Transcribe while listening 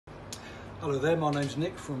Hello there, my name's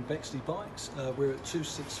Nick from Bexley Bikes. We're at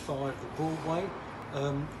 265 the Broadway.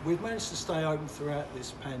 We've managed to stay open throughout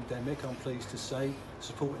this pandemic, I'm pleased to say,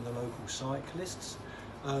 supporting the local cyclists.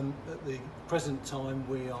 At the present time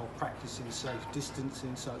we are practicing safe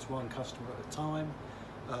distancing, so it's one customer at a time.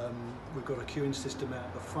 We've got a queuing system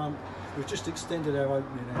out the front. We've just extended our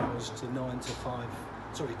opening hours to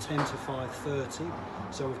 10 to 5:30,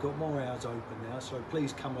 so we've got more hours open now, so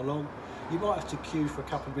please come along. You might have to queue for a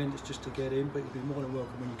couple of minutes just to get in, but you'll be more than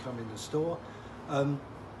welcome when you come in the store.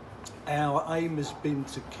 Our aim has been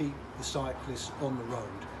to keep the cyclists on the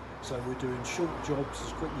road, so we're doing short jobs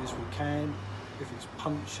as quickly as we can. If it's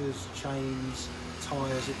punctures, chains,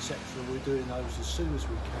 tyres, etc., we're doing those as soon as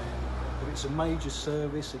we can. If it's a major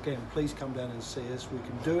service, again, please come down and see us. We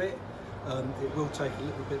can do it. It will take a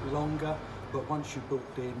little bit longer, but once you're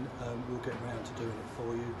booked in, we'll get around to doing it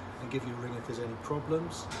for you and give you a ring if there's any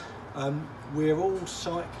problems. We're all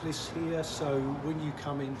cyclists here, so when you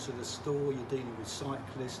come into the store, you're dealing with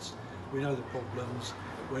cyclists. We know the problems,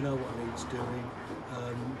 we know what needs doing.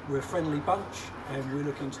 We're a friendly bunch and we're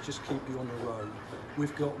looking to just keep you on the road.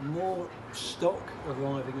 We've got more stock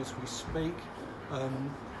arriving as we speak.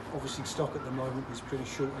 Obviously stock at the moment is pretty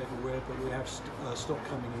short everywhere, but we have stock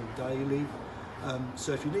coming in daily.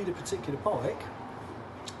 So if you need a particular bike,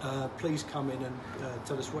 please come in and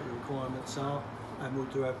tell us what your requirements are, and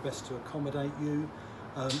we'll do our best to accommodate you.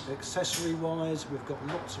 Accessory wise, we've got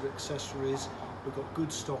lots of accessories. We've got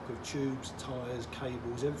good stock of tubes, tyres,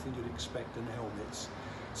 cables, everything you'd expect, and helmets.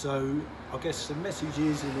 So I guess the message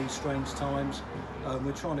is, in these strange times,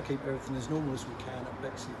 we're trying to keep everything as normal as we can at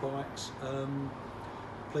Bexley Bikes.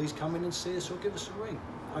 Please come in and see us or give us a ring.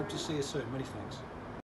 Hope to see you soon. Many thanks.